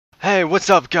Hey, what's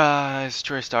up, guys?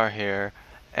 Star here,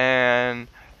 and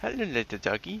hello, little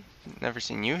doggy. Never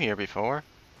seen you here before.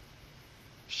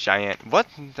 Cheyenne, what?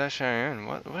 That's Cheyenne.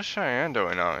 What's Cheyenne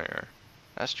doing out here?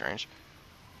 That's strange.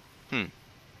 Hmm.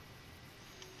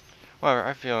 Whatever.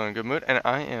 I feel in a good mood, and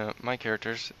I am. My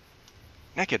character's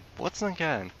naked. What's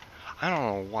again? I don't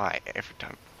know why every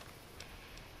time.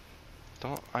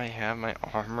 Don't I have my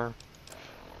armor?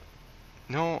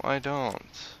 No, I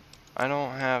don't. I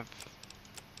don't have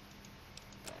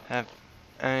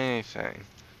anything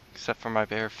except for my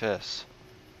bare fists.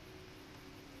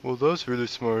 Well, that's really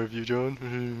smart of you,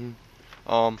 John.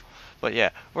 But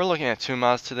yeah, we're looking at 2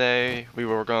 mods today. We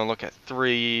were going to look at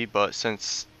 3, but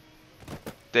since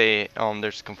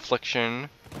there's confliction,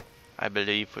 I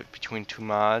believe, between 2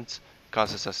 mods,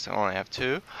 causes us to only have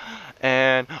 2.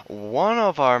 And one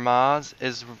of our mods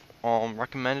is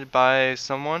recommended by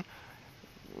someone.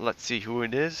 Let's see who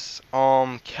it is.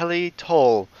 Keley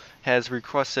Toole has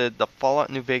requested the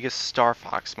Fallout New Vegas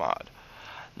StarFox mod.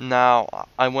 Now,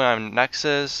 I went on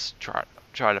Nexus, try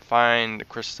to find the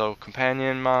Crystal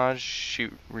Companion mod. She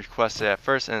requested it at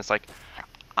first, and it's like,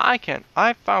 I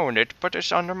found it, but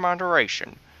it's under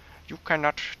moderation. You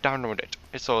cannot download it.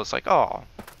 So it's like, oh,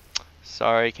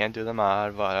 sorry, can't do the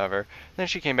mod, whatever. Then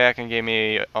she came back and gave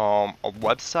me a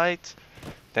website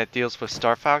that deals with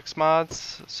StarFox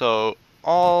mods. So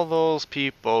all those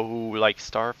people who like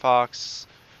StarFox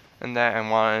and that and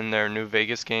want in their New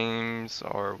Vegas games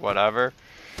or whatever.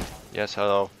 Yes,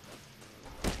 hello.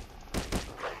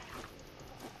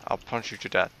 I'll punch you to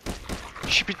death.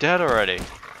 You should be dead already.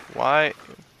 Why?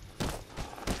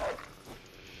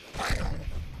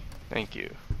 Thank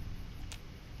you.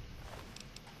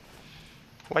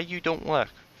 Why you don't look?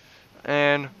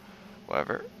 And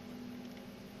whatever.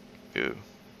 Ooh.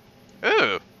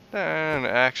 Ooh! An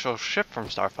actual ship from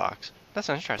StarFox. That's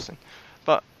interesting.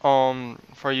 But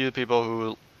for you people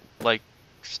who like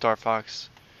StarFox,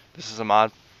 this is a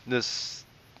mod. This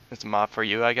is a mod for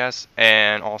you, I guess.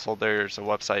 And also, there's a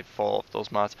website full of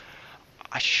those mods.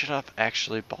 I should have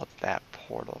actually bought that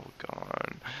portal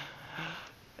gun.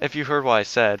 If you heard what I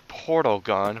said, portal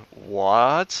gun.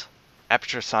 What?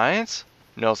 Aperture Science?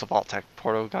 No, it's a Vault-Tec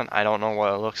portal gun. I don't know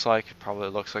what it looks like. It probably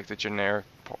looks like the generic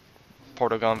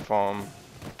portal gun from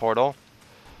Portal.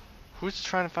 Who's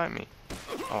trying to fight me?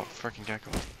 Oh, freaking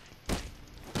gecko.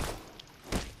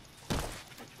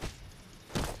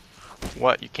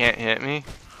 What, you can't hit me?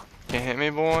 Can't hit me,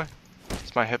 boy?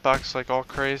 Is my hitbox like all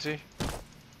crazy?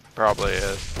 Probably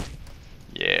is.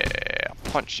 Yeah,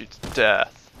 punch you to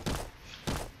death.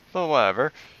 But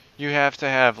whatever. You have to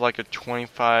have like a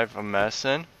 25 of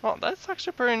medicine. Oh, that's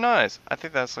actually pretty nice. I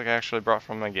think that's like actually brought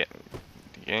from the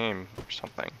game or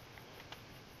something.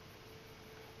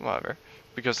 Whatever.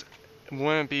 Because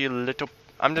wouldn't it be a little...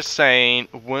 I'm just saying,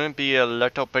 wouldn't it be a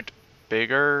little bit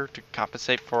bigger to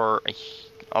compensate for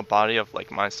a body of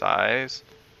like my size?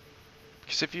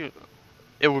 Because if you...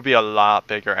 It would be a lot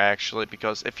bigger actually,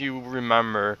 because if you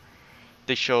remember,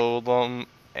 they show them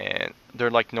and they're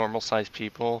like normal sized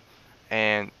people,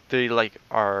 and they like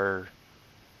are...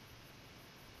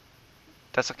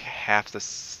 That's like half the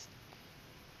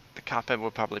cockpit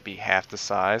would probably be half the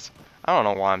size. I don't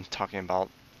know why I'm talking about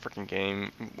freaking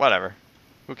game. Whatever.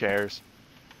 Who cares?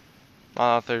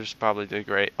 Mod authors probably did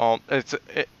great.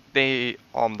 The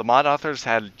mod authors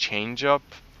had a change up.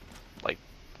 Like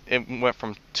it went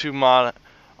from 2 mod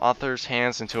authors'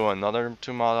 hands into another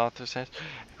 2 mod authors' hands.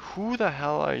 Who the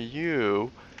hell are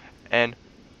you? And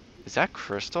is that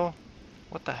Crystal?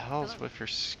 What the hell is with your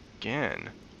skin?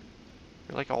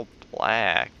 You're like all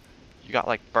black. You got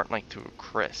like burnt like to a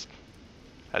crisp.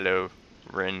 Hello,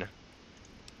 Rin.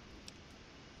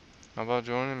 How about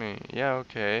joining me? Yeah,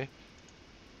 okay.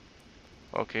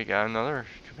 Okay, got another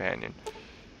companion.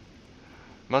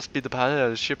 Must be the pilot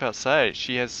of the ship outside.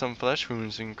 She has some flesh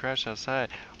wounds and crashed outside.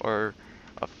 Or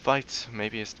a fight.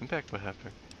 Maybe a stimpack would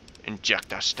happen.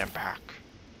 Inject a stimpack.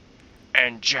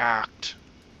 Inject!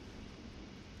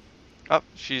 Oh,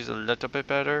 she's a little bit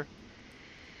better.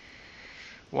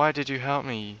 Why did you help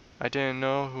me? I didn't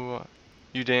know who...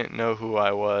 You didn't know who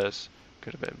I was.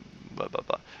 Could have been blah blah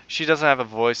blah. She doesn't have a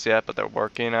voice yet, but they're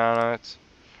working on it.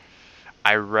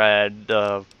 I read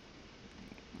the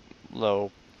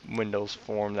little Windows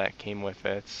form that came with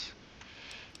it.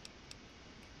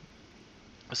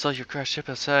 I saw your crashed ship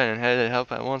outside and had to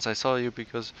help at once. I saw you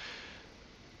because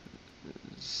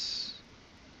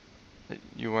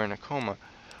you were in a coma.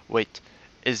 Wait,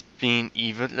 is being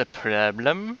evil a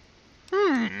problem?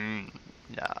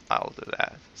 Yeah, I'll do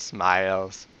that.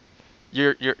 Smiles.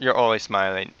 You're always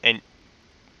smiling, and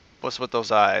what's with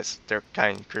those eyes? They're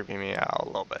kind of creeping me out a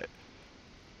little bit.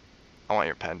 I want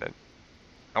your pendant.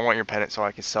 I want your pendant so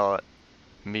I can sell it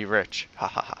and be rich. Ha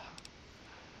ha ha.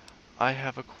 I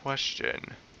have a question.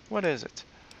 What is it?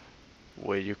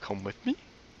 Will you come with me?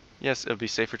 Yes, it'll be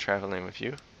safer traveling with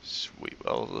you. Sweet.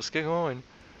 Well, let's get going.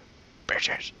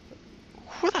 Bitches.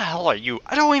 Who the hell are you?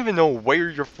 I don't even know where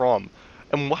you're from.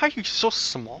 And why are you so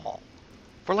small?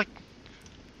 We're like...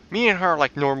 Me and her are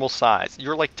like normal size.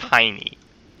 You're like tiny.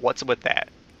 What's with that?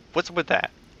 What's with that?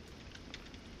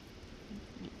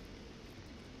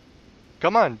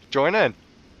 Come on, join in.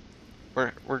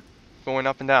 We're going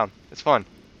up and down. It's fun.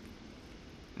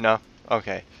 No?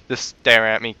 Okay. Just stare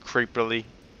at me creepily.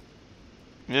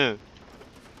 Yeah.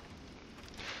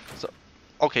 So,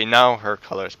 okay, now her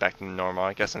color is back to normal.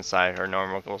 I guess inside her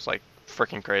normal goes like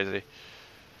freaking crazy.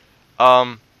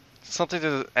 Something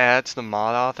to add to the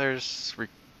mod author's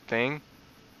thing.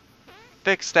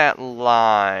 Fix that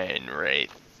line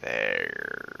right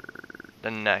there. The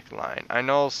neckline. I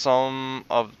know some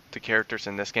of the characters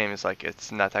in this game is like,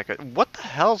 it's not that good. What the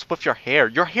hell's with your hair?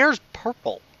 Your hair's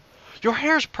purple. Your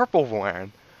hair's purple,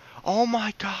 Warren. Oh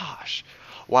my gosh.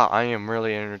 Wow, I am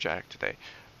really energetic today.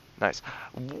 Nice.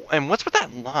 And what's with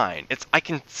that line? It's, I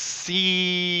can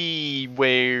see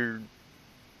where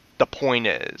the point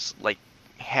is. Like,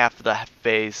 half of the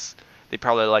face, they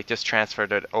probably like just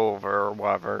transferred it over or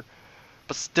whatever.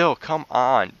 But still, come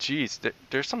on. Jeez,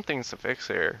 there's some things to fix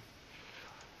here.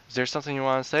 Is there something you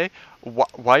want to say?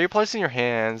 Why are you placing your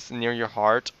hands near your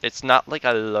heart? It's not like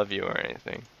I love you or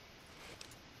anything.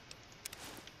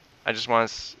 I just want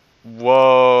to...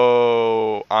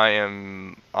 Whoa! I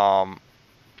am...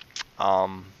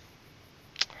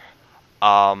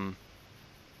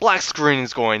 Black screen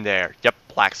is going there. Yep,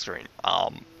 black screen.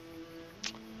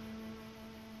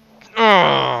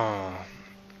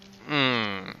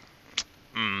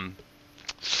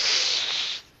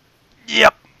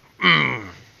 Yep.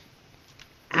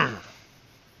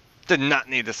 Did not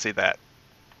need to see that.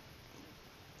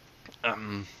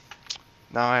 Now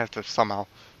I have to somehow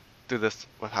do this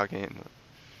without getting...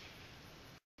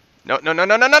 No, no, no,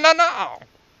 no, no, no, no, no!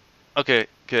 Okay,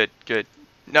 good, good.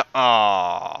 No,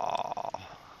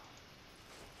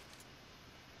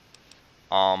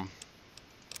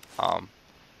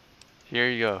 here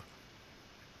you go.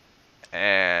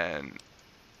 And...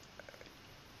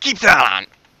 Keep that on!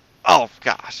 Oh,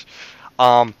 gosh.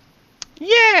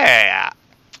 Yeah!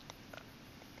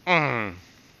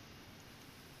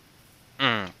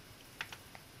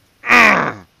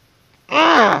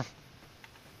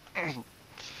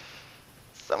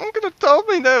 Someone could have told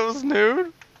me that it was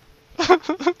nude.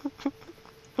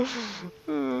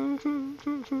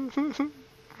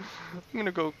 I'm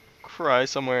gonna go cry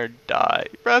somewhere and die.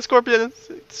 Brad Scorpion,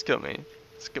 it's kill me.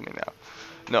 It's kill me now.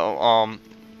 No,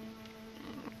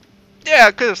 yeah,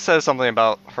 I could have said something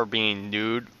about her being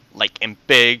nude, like in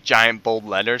big, giant, bold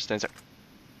letters. Then it's like,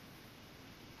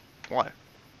 what?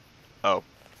 Oh.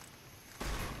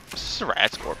 This is a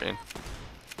rat scorpion.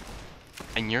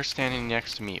 And you're standing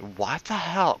next to me. What the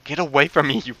hell? Get away from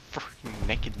me, you freaking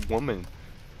naked woman.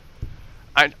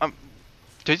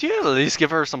 Did you at least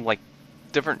give her some, like,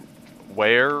 different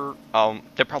wear?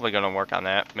 They're probably gonna work on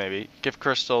that, maybe. Give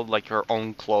Crystal, like, her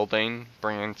own clothing.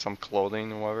 Bring in some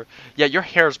clothing or whatever. Yeah, your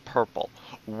hair's purple.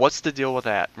 What's the deal with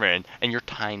that, Rin? And you're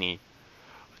tiny.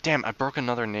 Damn, I broke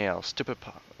another nail. Stupid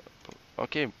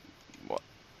okay, what?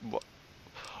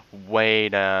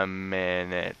 Wait a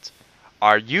minute.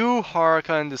 Are you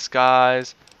Haruka in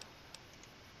disguise?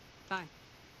 Fine.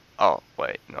 Oh,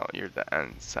 wait, no, you're the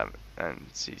NCCS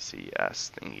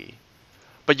thingy.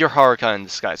 But you're Haruka in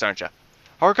disguise, aren't you?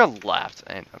 Haruka left,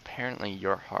 and apparently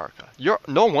you're Haruka.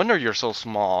 No wonder you're so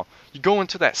small. You go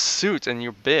into that suit and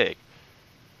you're big.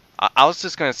 I was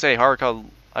just gonna say Haruka.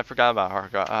 I forgot about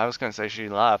Haruka. I was gonna say she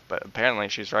left, but apparently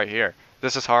she's right here.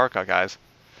 This is Haruka, guys.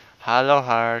 Hello,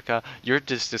 Haruka. You're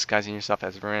just disguising yourself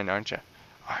as Rin, aren't you?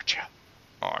 Aren't you?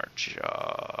 Aren't you?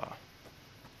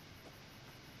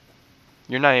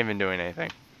 You're not even doing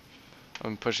anything.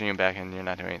 I'm pushing you back and you're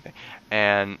not doing anything.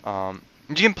 And,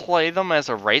 you can play them as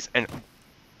a race, and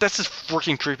this is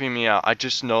freaking creeping me out. I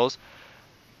just noticed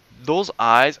those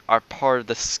eyes are part of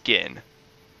the skin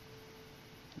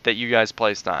that you guys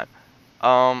placed on.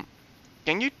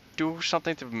 Can you do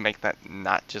something to make that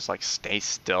not just like stay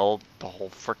still the whole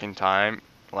freaking time?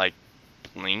 Like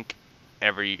blink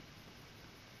every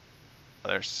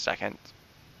other second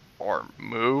or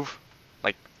move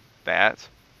like that?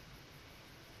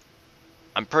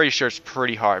 I'm pretty sure it's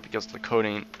pretty hard because the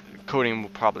coding will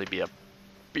probably be a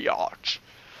biatch.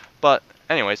 But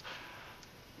anyways,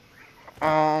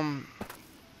 the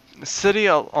city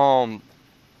the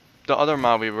other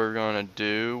mod we were gonna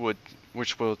do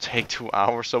which will take 2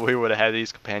 hours, so we would have had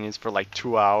these companions for like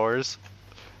 2 hours.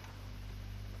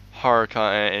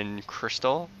 Haruka and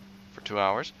Crystal for 2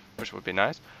 hours, which would be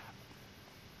nice.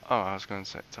 Oh, I was going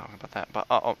to talk about that, but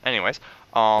anyways,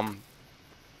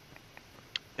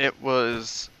 it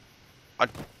was a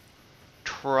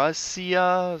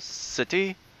Trusia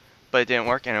City, but it didn't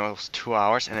work, and it was 2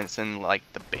 hours, and it's in like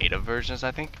the beta versions,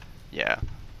 I think. Yeah,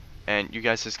 and you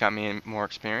guys just got me in more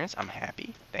experience. I'm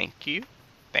happy. Thank you.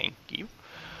 Thank you.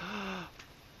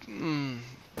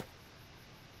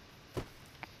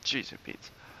 Jeez, it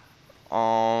beats.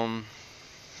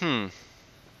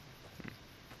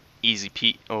 Easy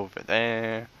Pete over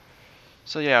there.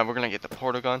 So yeah, we're gonna get the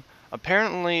portal gun.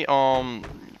 Apparently,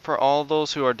 for all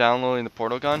those who are downloading the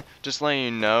portal gun, just letting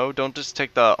you know, don't just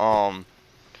take the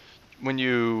when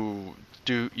you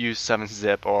do use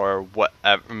 7-zip or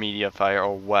whatever media fire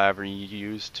or whatever you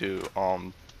use to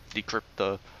decrypt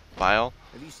the file.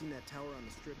 Have you seen that tower on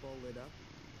the strip all lit up?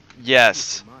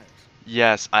 Yes.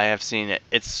 Yes, I have seen it.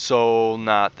 It's so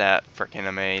not that freaking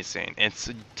amazing. It's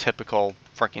a typical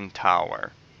freaking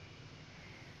tower.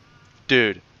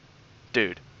 Dude,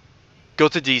 go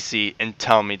to DC and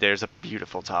tell me there's a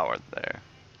beautiful tower there.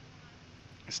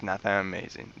 It's not that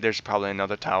amazing. There's probably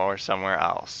another tower somewhere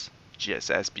else, just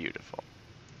as beautiful.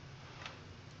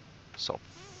 So,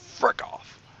 frick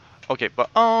off. Okay,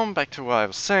 but back to what I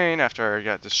was saying after I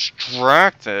got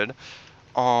distracted.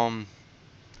 I'm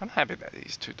happy that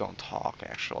these two don't talk.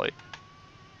 Actually,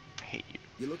 I hate you.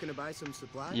 You looking to buy some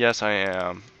supplies? Yes, I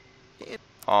am.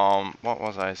 What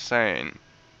was I saying?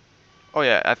 Oh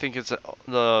yeah, I think it's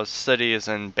the city is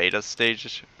in beta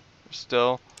stage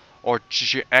still, or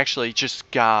actually just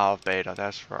got out of beta.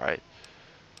 That's right.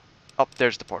 Oh,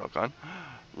 there's the portal gun.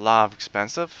 Lot of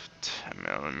expensive,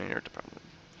 10mm.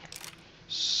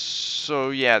 So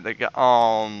yeah,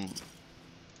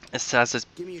 it says it's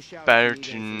better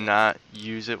to not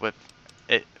use it with.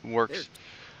 It works.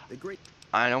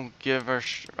 I don't give a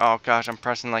oh gosh, I'm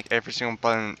pressing like every single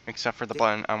button except for the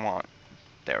button I want.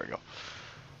 There we go.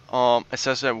 It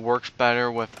says it works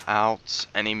better without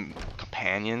any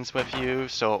companions with you,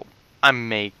 so I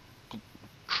may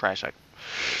crash.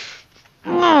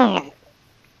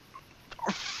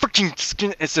 Freaking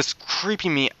skin is just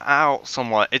creeping me out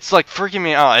somewhat. It's like freaking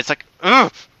me out. It's like,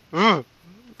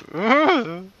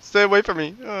 stay away from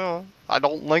me. I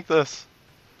don't like this.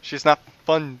 She's not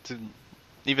fun to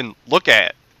even look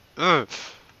at.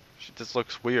 She just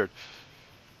looks weird.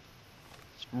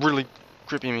 It's really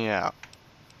creeping me out.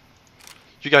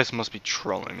 You guys must be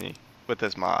trolling me with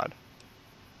this mod.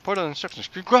 Portal instructions.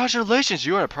 Congratulations,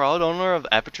 you are a proud owner of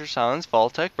Aperture Science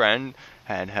Vault-Tec brand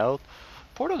handheld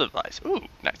portal device. Ooh,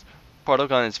 nice. Portal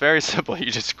gun is very simple.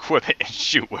 You just equip it and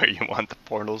shoot where you want the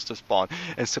portals to spawn,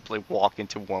 and simply walk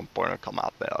into one portal and come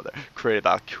out the other. Created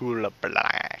by Toole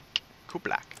Black.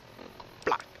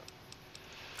 Black.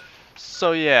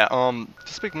 So yeah, to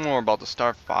speak more about the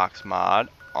StarFox mod,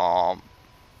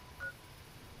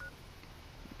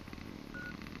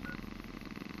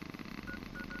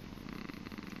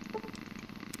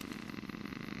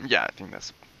 yeah, I think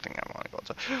that's the thing I want to go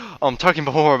to. Talking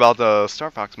more about the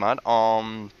StarFox mod,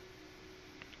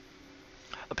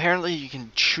 apparently you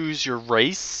can choose your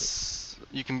race.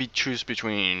 You can choose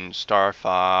between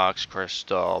StarFox,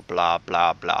 Crystal, blah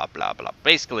blah blah blah blah.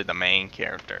 Basically the main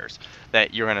characters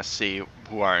that you're gonna see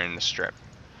who are in the strip.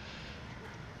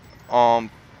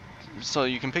 So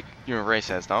you can pick your race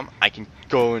as them. I can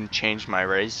go and change my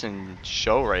race and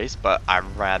show race, but I'd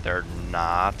rather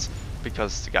not,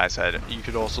 because the guy said you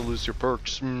could also lose your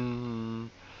perks, and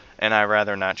I'd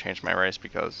rather not change my race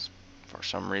because for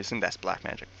some reason that's black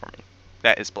magic for me.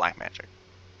 That is black magic.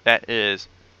 That is,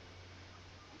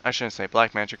 I shouldn't say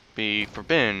black magic, be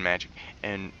forbidden magic.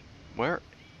 And where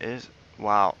is,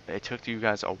 wow, it took you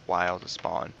guys a while to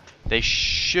spawn. They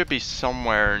should be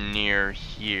somewhere near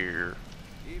here.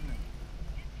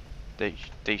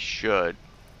 They should.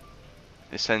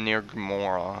 They said near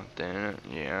Gamora, didn't it?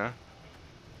 Yeah.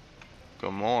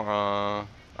 Gamora,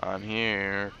 I'm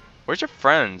here. Where's your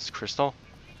friends, Crystal?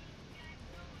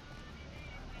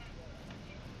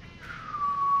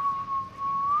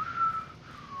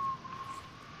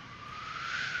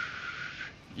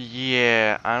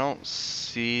 Yeah, I don't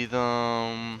see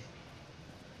them.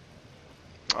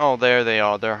 Oh, there they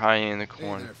are. They're hiding in the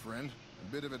corner. Hey there, friend.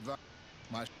 A bit of advice.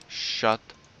 Shut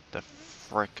the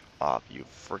frick up, you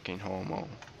freaking homo.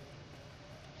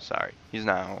 Sorry, he's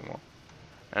not a homo.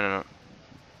 I don't know.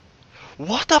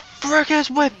 What the frick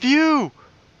is with you?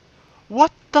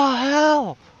 What the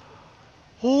hell?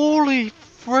 Holy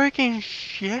freaking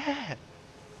shit.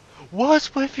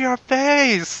 What's with your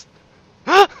face?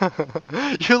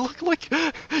 You look like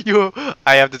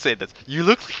I have to say this. You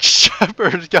look like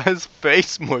Shepard guy's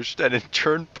face mushed and it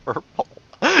turned purple.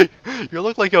 You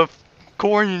look like a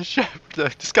Korean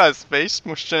shepherd. This guy's face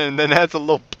smushed in and then has a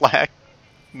little black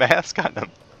mask on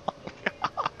him.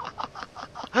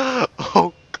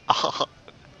 Oh god.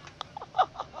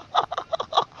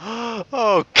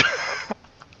 Oh god.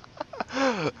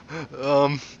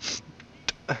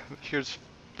 Here's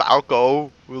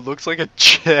Falco, who looks like a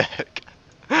chick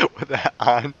with that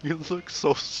on. You look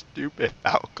so stupid,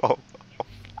 Falco.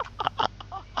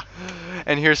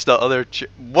 And here's the other chick.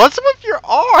 What's with your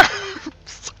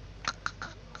arms?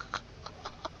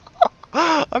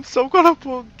 I'm so gonna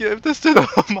give this to the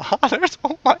modders.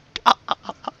 Oh my god.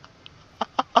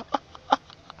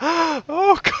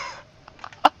 Oh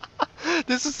god.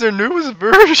 This is their newest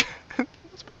version.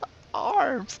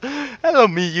 Arms. Hello,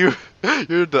 me, you.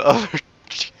 You're the other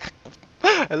chick.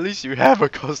 At least you have a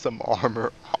custom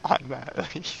armor on,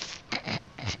 at least.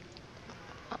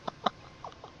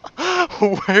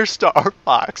 Where's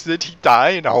StarFox? Did he die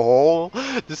in a hole?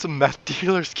 Did some meth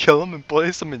dealers kill him and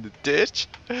place him in the ditch?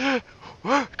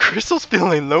 Crystal's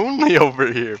feeling lonely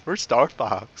over here. Where's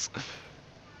StarFox?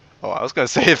 Oh, I was gonna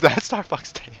say, if that's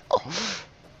StarFox tail.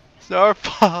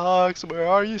 StarFox, where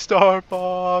are you,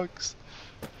 StarFox?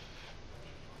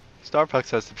 StarFox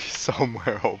has to be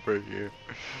somewhere over here.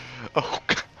 Oh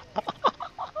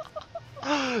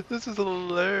god. This is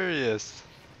hilarious.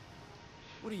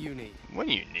 What do you need? What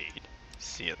do you need?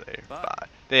 See you later. Bye.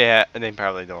 Bye. They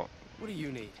probably don't. What do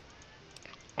you need?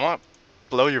 I want to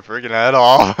blow your freaking head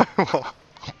off.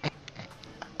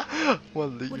 I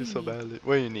want to leave What you do so you need? badly.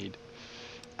 What do you need?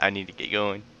 I need to get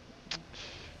going.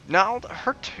 Now,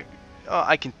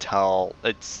 I can tell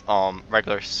it's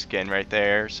regular skin right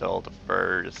there, so the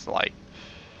fur is like,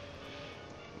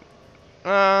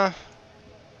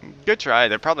 good try.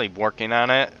 They're probably working on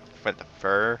it for the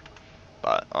fur,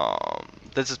 but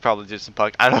this is probably just a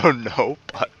bug. I don't know,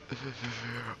 but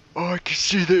oh, I can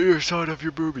see the ear side of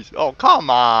your boobies. Oh,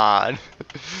 come on!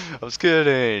 I was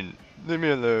kidding. Leave me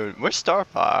alone. Where's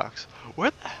StarFox? Where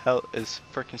the hell is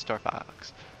freaking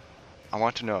StarFox? I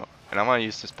want to know, and I want to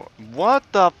use this board. What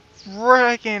the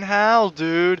freaking hell,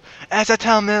 dude? As a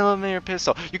 10mm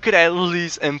pistol, you could at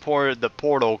least import the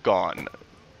portal gun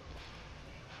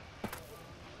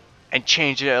and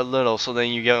change it a little so then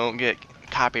you don't get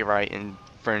copyright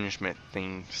infringement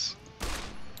things.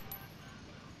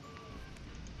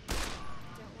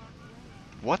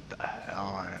 What the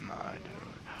hell am I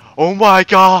doing? Oh my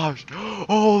gosh!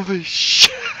 Holy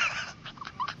shit!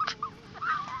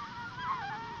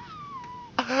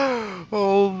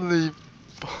 Holy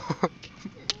fuck!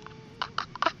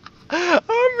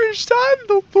 I'm inside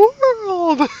the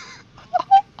world!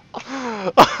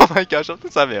 Oh my gosh, I'm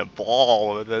just having a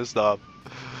ball with this stuff.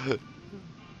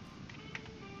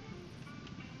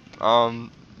 I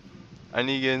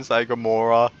need to get inside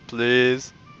Gamora,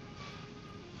 please.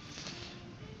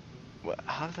 What?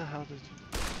 How the hell did you?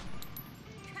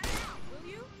 Cut it out, will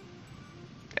you?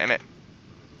 Damn it!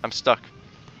 I'm stuck.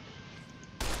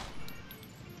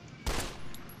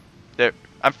 There,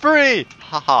 I'm free!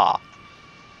 Haha.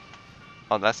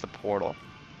 Oh, that's the portal.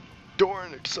 Door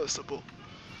inaccessible.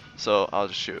 So I'll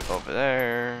just shoot over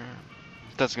there.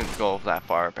 Doesn't go that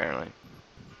far apparently.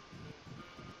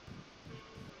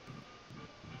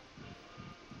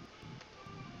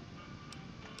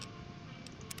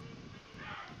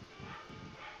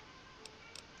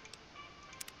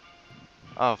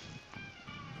 Oh.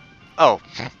 Oh.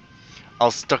 I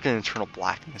was stuck in eternal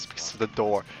blackness because of the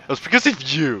door. It was because of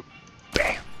you.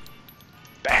 Bam.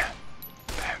 Bam.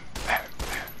 Bam. Bam.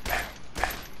 Bam.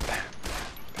 Bam. Bam.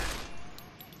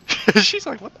 Bam. She's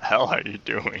like, what the hell are you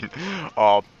doing?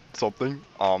 Something.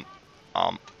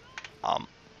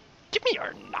 Give me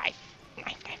your knife.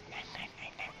 Knife.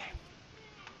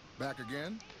 Back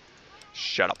again?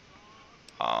 Shut up.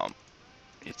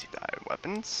 Easy die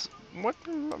weapons. What?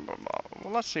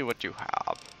 Well, let's see what you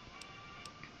have.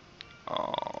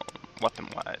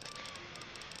 Weapon-wise,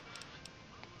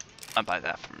 I buy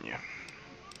that from you,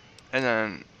 and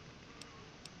then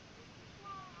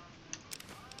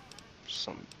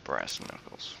some brass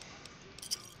knuckles.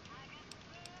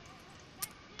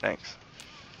 Thanks.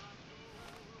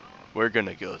 We're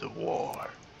gonna go to war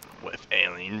with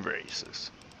alien races.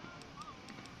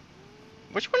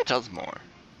 Which one does more?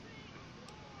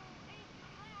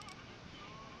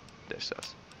 This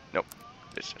does. Nope.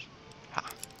 This does. Ha.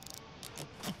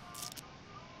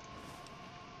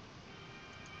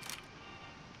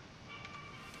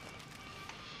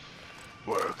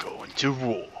 We're going to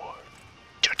war.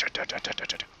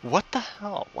 What the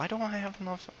hell? Why don't I have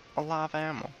a lot of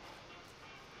ammo?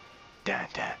 Dun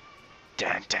dun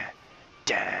dun dun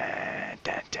dun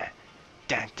dun dun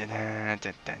dun dun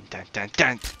dun dun dun dun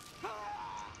dun.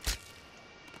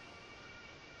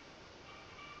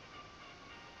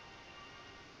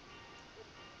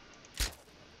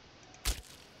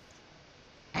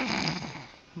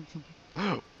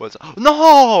 What's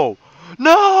no!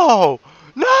 No!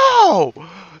 No!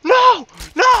 No!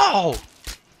 No!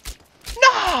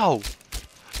 No!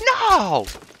 No!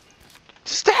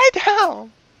 Stay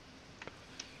down!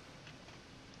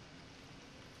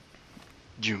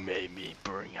 You made me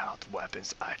bring out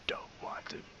weapons I don't want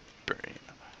to bring.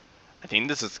 I think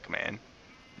this is the command.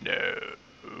 No.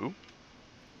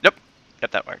 Nope. Yep,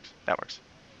 that works. That works.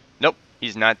 Nope,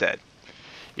 he's not dead.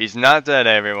 He's not dead,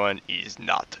 everyone. He's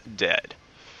not dead.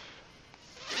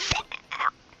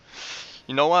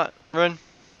 You know what, Ren?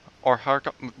 Or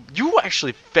Harka? You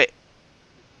actually fit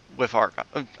with Harka.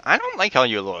 I don't like how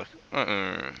you look. Who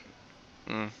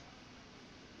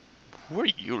are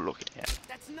you looking at?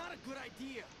 That's not a good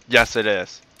idea. Yes, it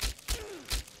is.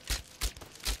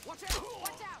 Watch out!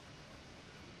 Watch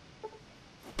out!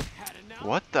 Had enough?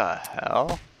 What the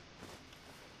hell?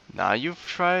 Now you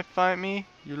try to fight me?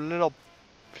 You little...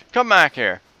 Come back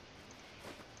here.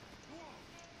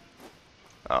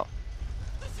 Oh.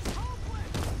 This is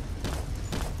hopeless.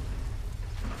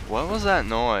 What was that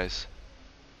noise?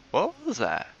 What was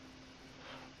that?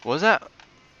 Was that...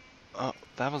 Oh,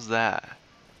 that was that.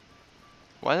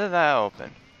 Why did that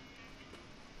open?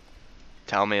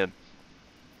 Tell me.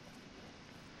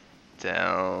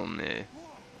 Tell me.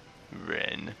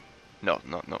 Ren. No.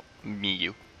 Me,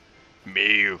 you.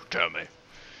 Me, you. Tell me.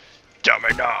 Tell me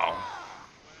now.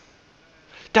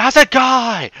 That's a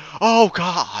guy! Oh,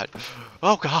 God.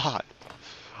 Oh, God.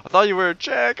 I thought you were a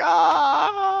chick.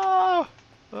 Ah!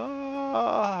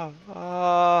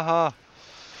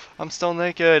 I'm still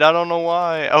naked. I don't know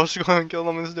why. I was going to kill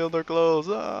them and steal their clothes.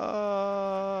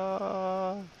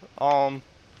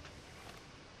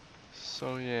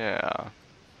 So yeah.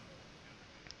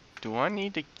 Do I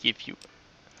need to give you...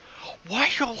 Why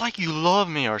you like you love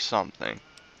me or something?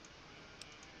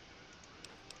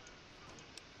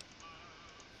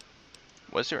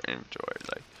 What's your inventory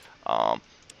like?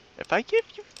 If I give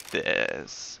you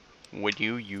this, would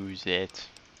you use it?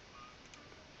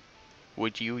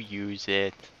 Would you use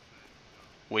it?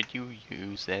 Would you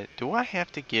use it? Do I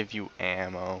have to give you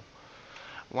ammo?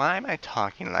 Why am I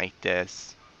talking like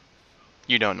this?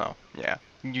 You don't know. Yeah.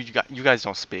 You guys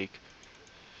don't speak.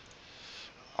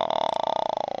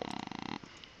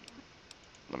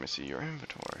 Let me see your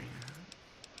inventory.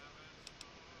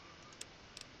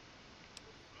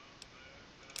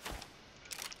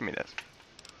 Give me this.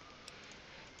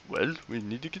 Well, we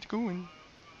need to get going.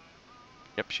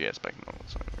 Yep, she has back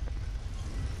novels on here.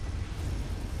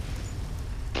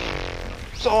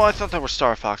 So I thought there were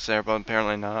StarFox there, but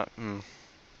apparently not.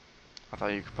 I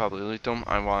thought you could probably delete them.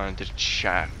 I wanted to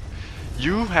chat.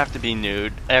 You have to be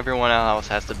nude. Everyone else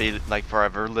has to be like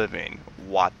forever living.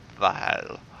 What the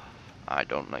hell? I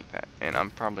don't like that. And I'm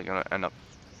probably gonna end up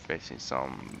facing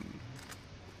some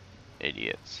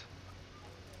idiots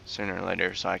sooner or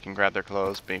later, so I can grab their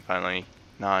clothes, be finally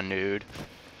non-nude.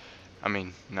 I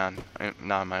mean, not in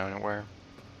my underwear.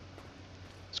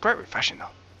 It's quite refreshing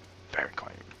though. Very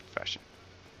quite refreshing.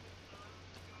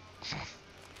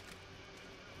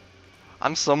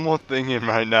 I'm somewhat thinking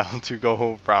right now to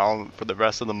go around for the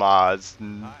rest of the mods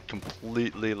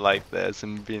completely like this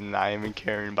and be not even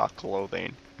caring about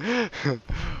clothing. I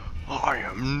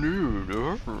am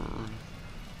nude.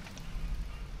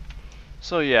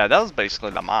 So yeah, that was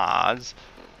basically the mods,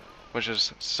 which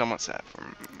is somewhat sad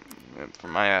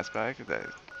from my aspect that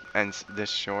ends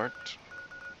this short.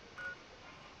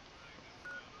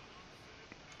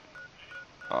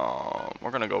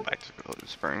 We're gonna go back to Cold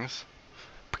Springs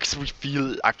because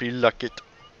I feel like it.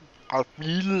 I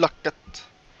feel like it.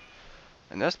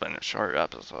 And that's been a short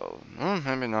episode.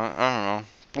 Maybe not. I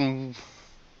don't know.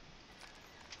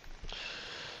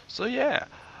 So yeah,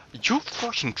 you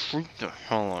fucking treat the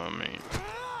hell out of me.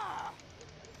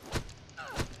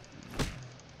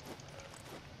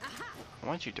 I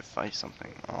want you to fight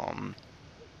something.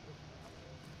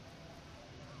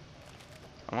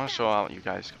 I want to show out you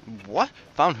guys. What?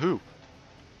 Found who?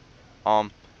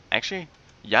 Actually,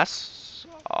 yes.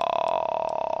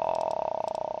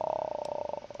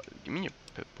 Give me your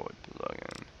Pip-Boy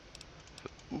plugin.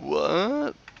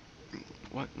 What?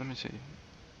 What? Let me see.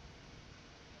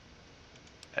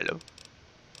 Hello?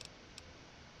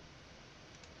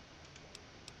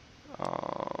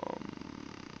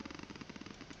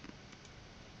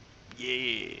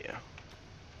 Yeah.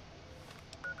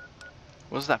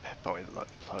 What's that Pip-Boy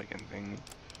plugin thing?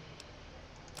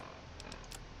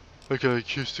 I got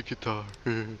acoustic guitar.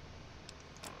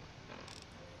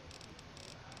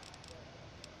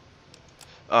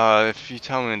 If you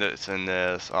tell me that it's in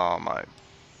this, oh my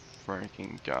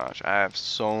freaking gosh, I have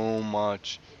so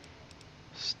much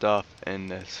stuff in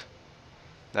this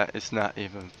that it's not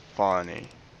even funny.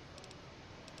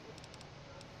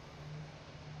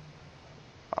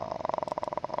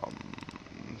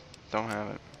 Don't have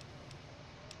it.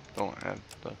 Don't have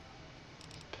the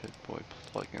Pip-Boy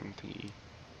plugin thingy.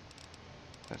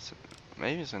 That's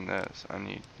maybe it's in this. I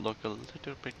need to look a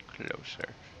little bit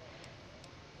closer.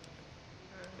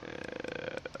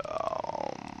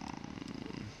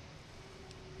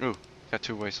 Ooh, got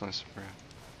 2 wastelands.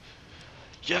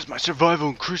 Yes, my survival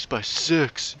increased by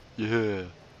 6. Yeah.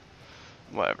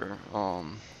 Whatever.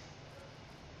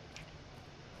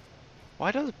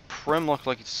 Why does Prim look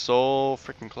like it's so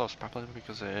freaking close? Probably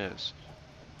because it is.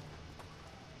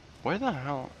 Where the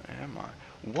hell am I?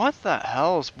 What the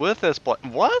hell is with this place?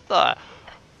 What the?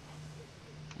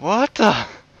 What the?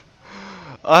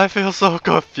 I feel so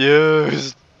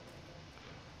confused.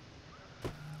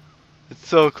 It's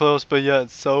so close, but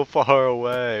yet so far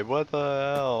away. What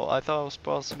the hell? I thought it was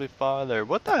supposed to be farther.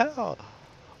 What the hell?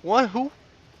 What? Who?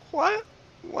 What?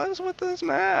 What is with this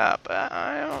map?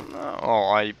 I don't know.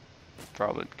 Oh,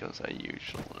 probably because I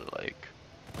usually like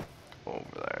over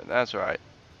there. That's right.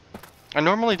 I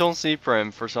normally don't see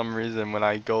Prim for some reason when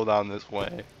I go down this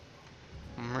way.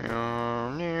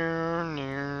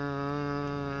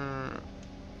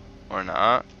 Or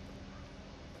not.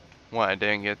 What, I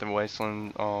didn't get the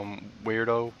wasteland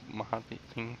weirdo Mojave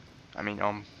thing? I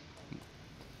mean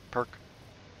perk.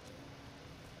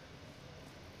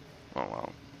 Oh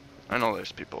well. I know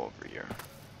there's people over here.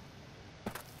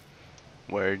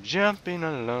 We're jumping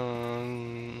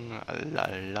along. La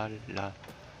la la.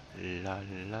 La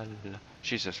la la.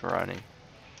 She's just running.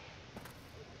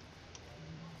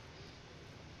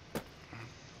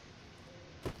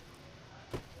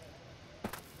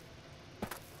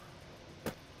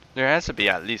 There has to be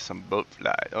at least some boat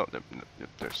flight. Oh,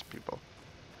 there's people.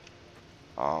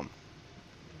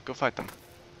 Go fight them.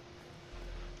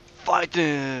 Fight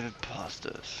the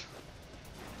imposters.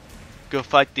 Go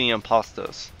fight the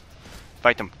imposters.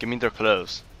 Fight them. Give me their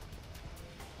clothes.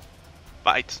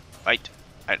 Fight. Fight.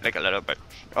 I like a little bit.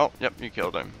 Oh, yep, you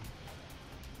killed him.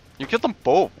 You killed them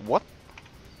both. What?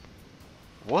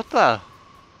 What the?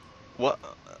 What?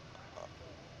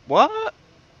 What?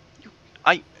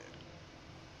 I.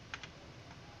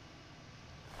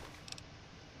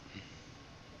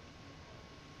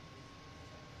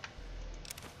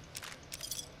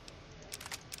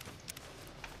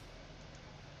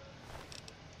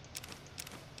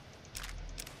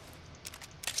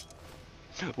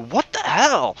 What the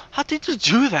hell? How did you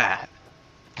do that?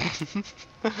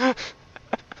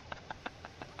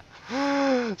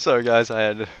 Sorry guys,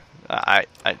 I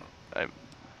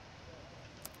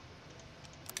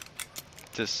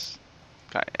just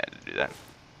kinda had to do that.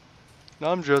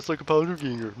 Now I'm dressed like a powder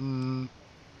ganger.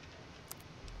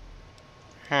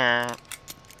 Huh.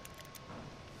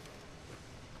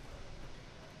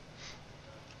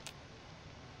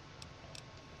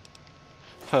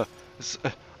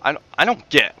 I don't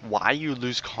get why you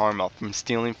lose karma from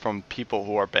stealing from people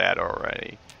who are bad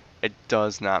already. It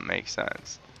does not make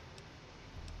sense.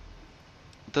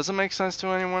 Does it make sense to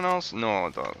anyone else? No,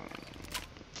 it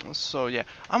doesn't. So yeah,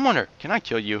 I wonder, can I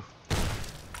kill you?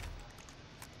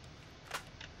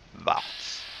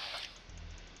 Vows.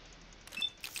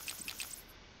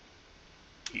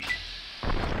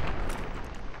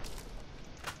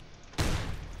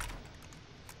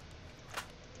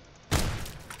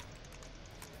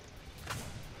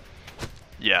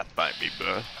 Yeah, fight me,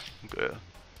 bro. Good.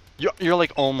 You're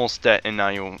like almost dead, and now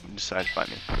you decide to fight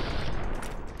me.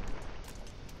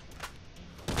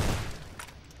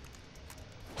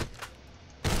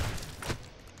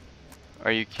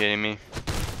 Are you kidding me?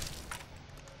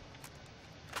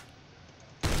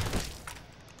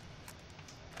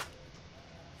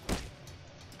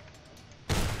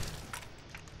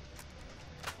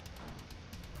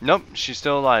 Nope, she's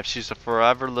still alive. She's a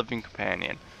forever living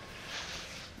companion.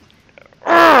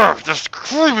 Urgh, just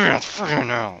creepy as freaking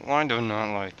hell. I do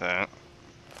not like that.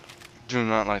 Do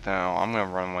not like that at all. I'm gonna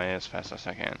run away as fast as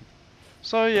I can.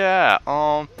 So yeah,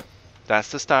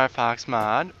 that's the StarFox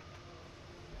mod.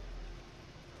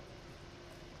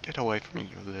 Get away from me,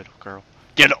 you little girl.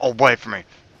 Get away from me!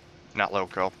 Not little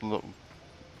girl, little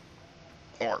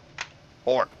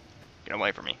whore. Get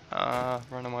away from me.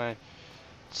 Run away.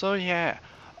 So yeah,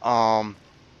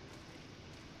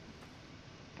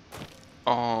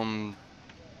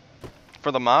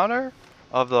 for the modder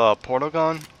of the portal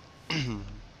gun,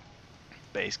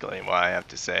 basically what I have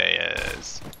to say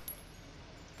is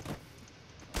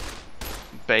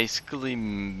basically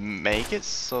make it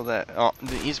so that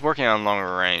he's working on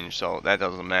longer range, so that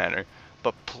doesn't matter.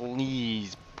 But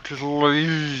please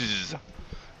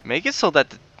make it so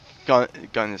that the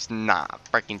gun is not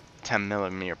freaking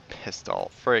 10mm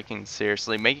pistol. Freaking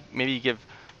seriously, maybe give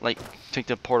like take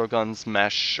the portal gun's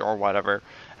mesh or whatever,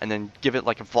 and then give it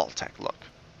like a Vault-Tec look.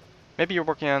 Maybe you're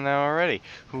working on that already.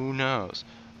 Who knows?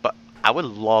 But I would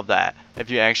love that if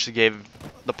you actually gave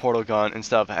the portal gun,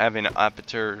 instead of having an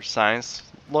Aperture Science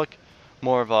look,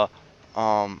 more of a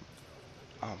oh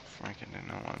Frank, I did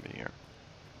not want to be here.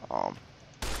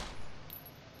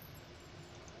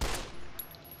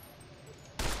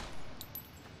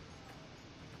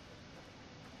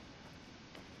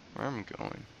 Where am I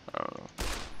going? I don't know.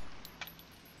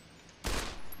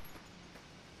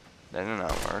 That did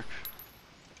not work.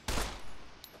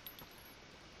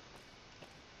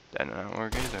 That did not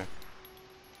work either.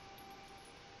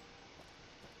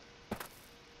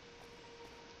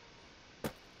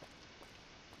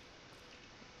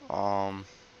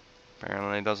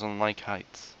 Apparently it doesn't like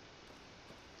heights.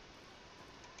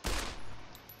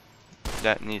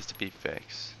 That needs to be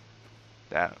fixed.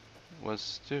 That was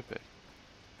stupid.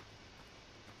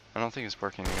 I don't think it's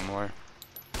working anymore.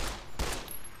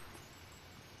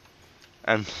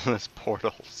 Endless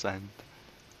portal send.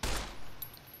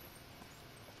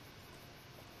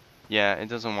 Yeah, it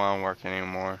doesn't want to work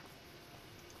anymore.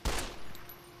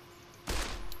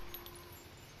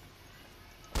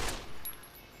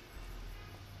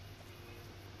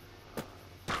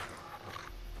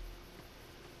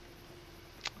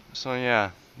 So yeah,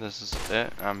 this is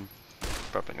it. I'm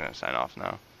probably gonna sign off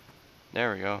now.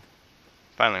 There we go.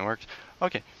 Finally worked.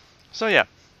 Okay, so yeah.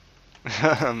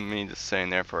 Me just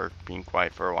sitting there for being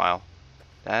quiet for a while.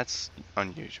 That's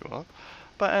unusual.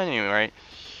 But anyway,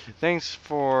 thanks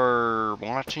for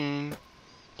watching.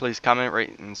 Please comment,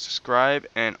 rate, and subscribe.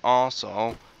 And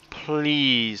also,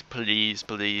 please, please,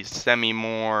 please send me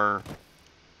more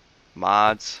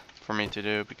mods for me to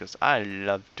do, because I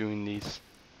love doing these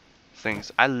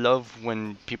things. I love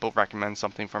when people recommend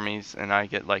something for me and I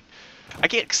get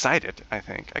excited. I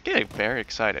think I get very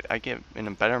excited. I get in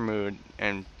a better mood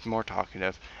and more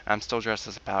talkative. I'm still dressed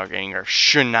as a powder ganger.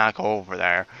 Should not go over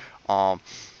there.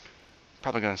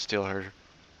 Probably gonna steal her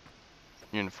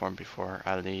uniform before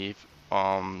I leave.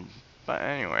 But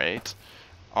anyways,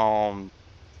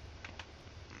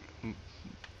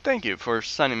 thank you for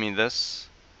sending me this.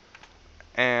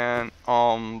 And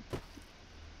I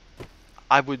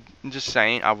would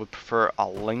I would prefer a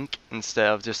link instead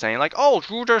of just saying like, oh,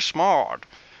 through this mod.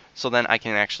 So then I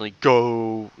can actually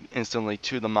go instantly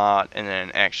to the mod and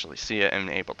then actually see it and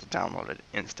able to download it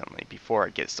instantly before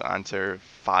it gets onto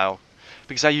file.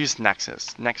 Because I use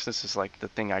Nexus. Nexus is like the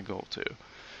thing I go to.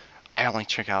 I only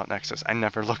check out Nexus. I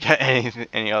never look at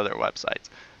any other websites.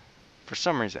 For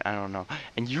some reason, I don't know.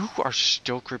 And you are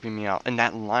still creeping me out. And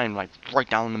that line like right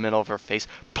down in the middle of her face.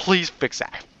 Please fix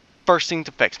that. First thing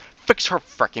to fix. Fix her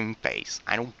freaking face.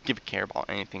 I don't give a care about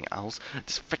anything else.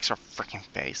 Just fix her freaking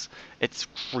face. It's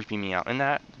creeping me out. And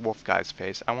that wolf guy's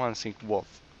face. I want to see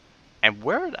wolf. And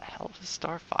where the hell is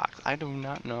StarFox? I do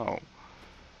not know.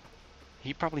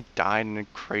 He probably died in a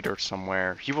crater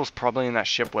somewhere. He was probably in that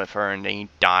ship with her and then he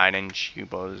died and she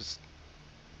was...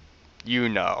 You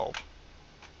know.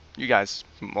 You guys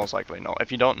most likely know.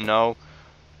 If you don't know,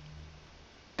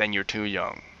 then you're too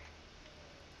young.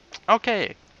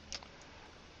 Okay.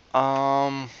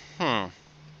 Yep,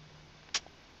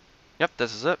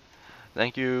 this is it.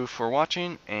 Thank you for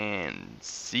watching, and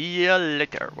see ya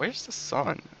later. Where's the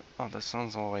sun? Oh, the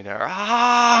sun's all the way there.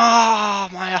 Ah,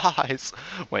 my eyes.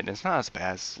 Wait, it's not as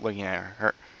bad as looking at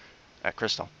her, at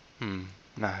Crystal.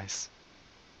 Nice.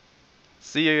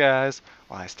 See you guys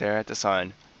while I stare at the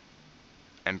sun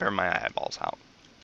and burn my eyeballs out.